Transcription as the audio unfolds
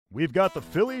We've got the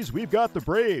Phillies, we've got the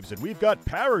Braves, and we've got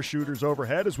parachuters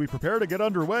overhead as we prepare to get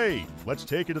underway. Let's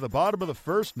take it to the bottom of the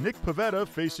first. Nick Pivetta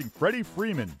facing Freddie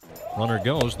Freeman. Runner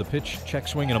goes. The pitch, check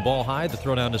swing and a ball high. The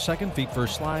throw down to second. Feet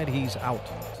first slide. He's out.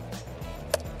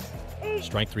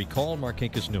 Strike three call.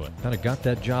 Markakis knew it. Kind of got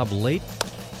that job late.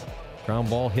 Ground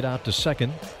ball hit out to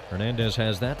second. Hernandez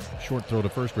has that. Short throw to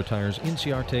first retires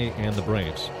Inciarte and the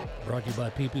Braves. Brought to you by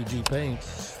PPG Paint.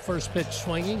 First pitch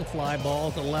swinging, fly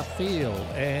ball to left field,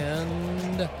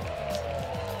 and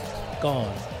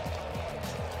gone.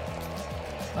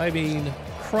 I mean,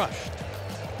 crushed.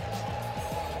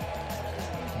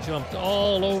 Jumped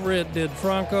all over it, did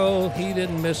Franco. He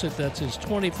didn't miss it. That's his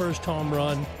 21st home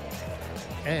run.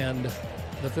 And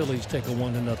the Phillies take a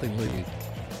 1-0 lead.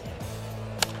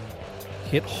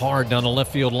 Hit hard down the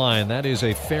left field line. That is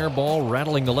a fair ball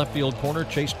rattling the left field corner,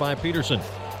 chased by Peterson.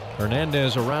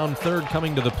 Hernandez around third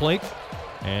coming to the plate,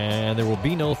 and there will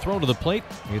be no throw to the plate.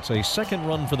 It's a second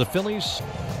run for the Phillies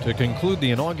to conclude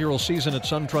the inaugural season at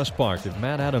SunTrust Park. If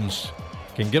Matt Adams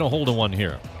can get a hold of one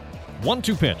here.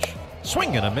 1-2 pitch.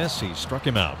 Swing and a miss. He struck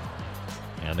him out.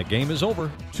 And the game is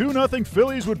over. 2-0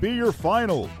 Phillies would be your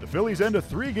final. The Phillies end a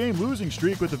 3-game losing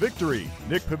streak with the victory.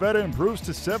 Nick Pivetta improves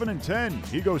to 7-10.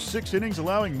 He goes 6 innings,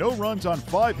 allowing no runs on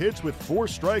 5 hits with 4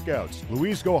 strikeouts.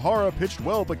 Luis Gohara pitched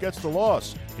well but gets the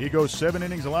loss. He goes 7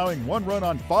 innings, allowing 1 run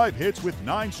on 5 hits with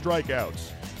 9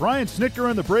 strikeouts. Brian Snitker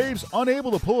and the Braves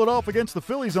unable to pull it off against the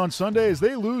Phillies on Sunday as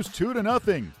they lose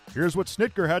 2-0. Here's what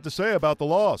Snitker had to say about the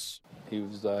loss. He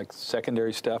was like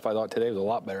secondary stuff. I thought today was a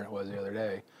lot better than it was the other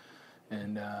day.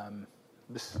 And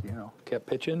just, kept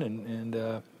pitching, and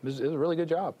it was a really good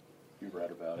job. You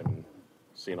read about him and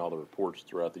seen all the reports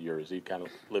throughout the year. Has he kind of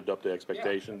lived up to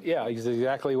expectations? Yeah, he's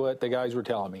exactly what the guys were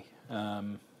telling me.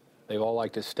 They all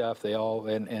liked his stuff. They all,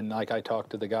 and like I talked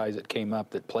to the guys that came up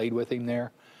that played with him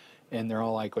there, and they're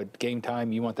all like, "At game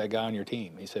time, you want that guy on your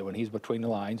team." He said when he's between the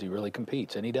lines, he really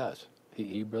competes, and he does.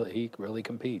 He really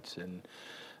competes, and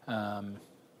I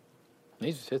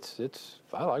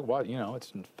like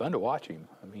it's fun to watch him.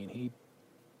 I mean, he's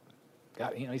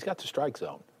got the strike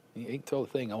zone. He can throw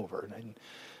the thing over, and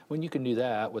when you can do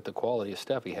that with the quality of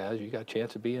stuff he has, you got a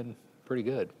chance of being pretty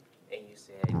good. And you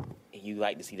said you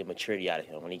like to see the maturity out of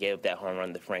him. When he gave up that home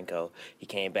run to Franco, he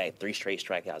came back 3 straight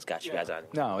strikeouts, got you guys on.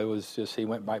 No, it was just he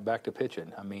went right back to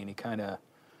pitching. I mean, he kind of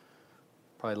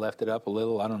probably left it up a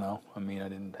little. I don't know. I mean,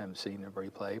 haven't seen every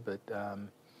play, but.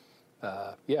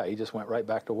 He just went right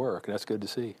back to work, and that's good to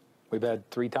see. We've had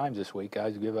 3 times this week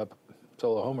guys give up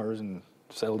solo homers and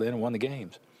settled in and won the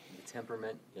games. The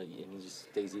temperament, and he just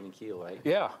stays even keel, right?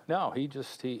 Yeah, no, he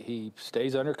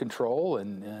stays under control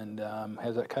and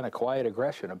has that kind of quiet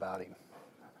aggression about him.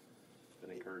 It's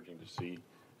been encouraging to see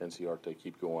Inciarte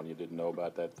keep going. You didn't know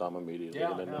about that thumb immediately.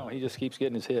 Yeah, no, he just keeps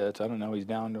getting his hits. I don't know, he's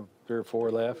down to 3 or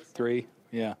 4 left, 3,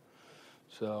 yeah.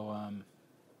 So,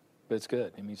 but it's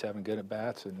good. I mean, he's having good at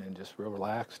bats and just real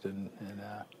relaxed and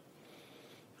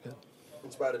good.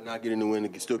 In spite of not getting the win,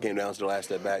 it still came down to the last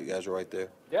at bat. You guys were right there.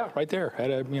 Yeah, right there.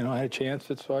 Had a chance.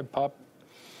 That's why I popped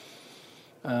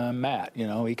Matt.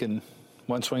 He can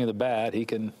one swing of the bat. He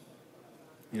can.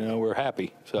 We're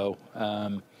happy. So,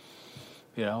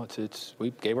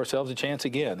 we gave ourselves a chance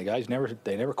again. The guys never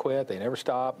quit. They never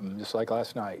stop. And just like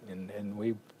last night, and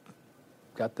we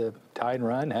got the tie and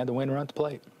run. Had the win run at the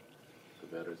plate.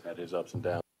 Pavetta's had his ups and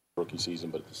downs rookie season,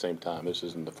 but at the same time, this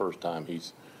isn't the first time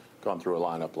he's gone through a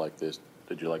lineup like this.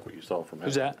 Did you like what you saw from him?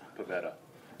 Who's that? Pivetta.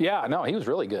 Yeah, no, he was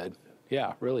really good.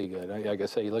 Yeah, really good. Like I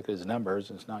say, you look at his numbers,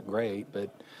 and it's not great, but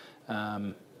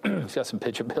he's got some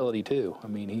pitchability too. I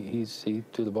mean, he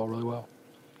threw the ball really well.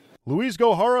 Luis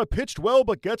Gohara pitched well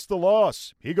but gets the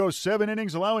loss. He goes 7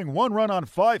 innings, allowing 1 run on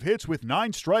 5 hits with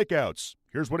 9 strikeouts.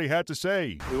 Here's what he had to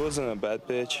say. It wasn't a bad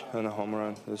pitch and a home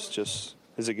run.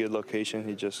 It's a good location.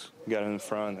 He just got in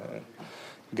front and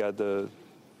got the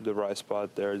right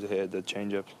spot there to hit the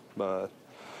changeup. But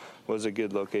it was a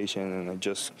good location, and I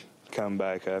just come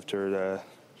back after that.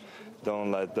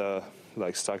 Don't let the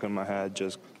stuck in my head.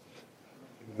 Just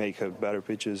make better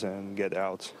pitches and get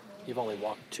outs. You've only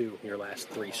walked 2 in your last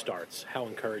 3 starts. How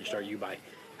encouraged are you by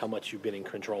how much you've been in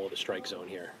control of the strike zone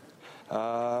here?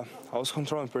 I was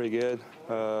controlling pretty good.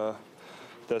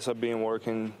 That's I've been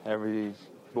working every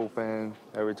bullpen.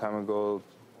 Every time I go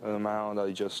on the mound,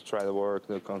 I just try to work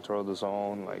to control the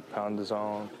zone, pound the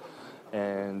zone,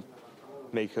 and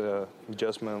make an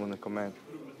adjustment when they come in.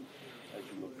 As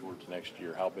you look towards next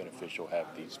year, how beneficial have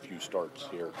these few starts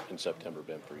here in September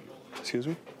been for you? Excuse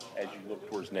me? As you look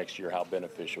towards next year, how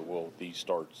beneficial will these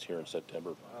starts here in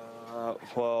September?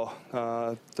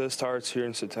 The starts here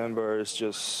in September is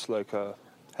just like a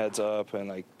heads up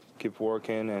and keep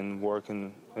working and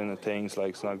working in the things like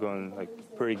it's not going like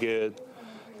pretty good,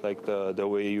 like the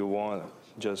way you want.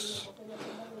 Just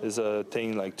is a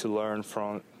thing like to learn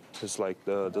from. It's like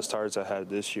the starts I had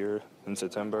this year in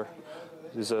September.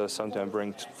 This is something I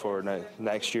bring for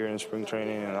next year in spring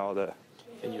training and all that.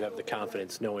 And you have the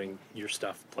confidence knowing your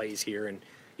stuff plays here and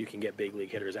you can get big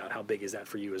league hitters out. How big is that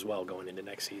for you as well going into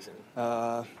next season?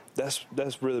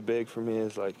 That's really big for me.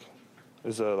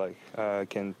 I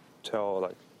can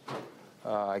tell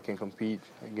I can compete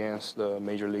against the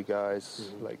major league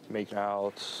guys, like make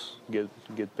outs,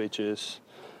 get pitches,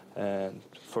 and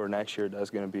for next year that's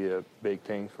going to be a big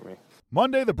thing for me.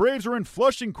 Monday, the Braves are in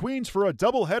Flushing, Queens for a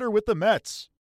doubleheader with the Mets.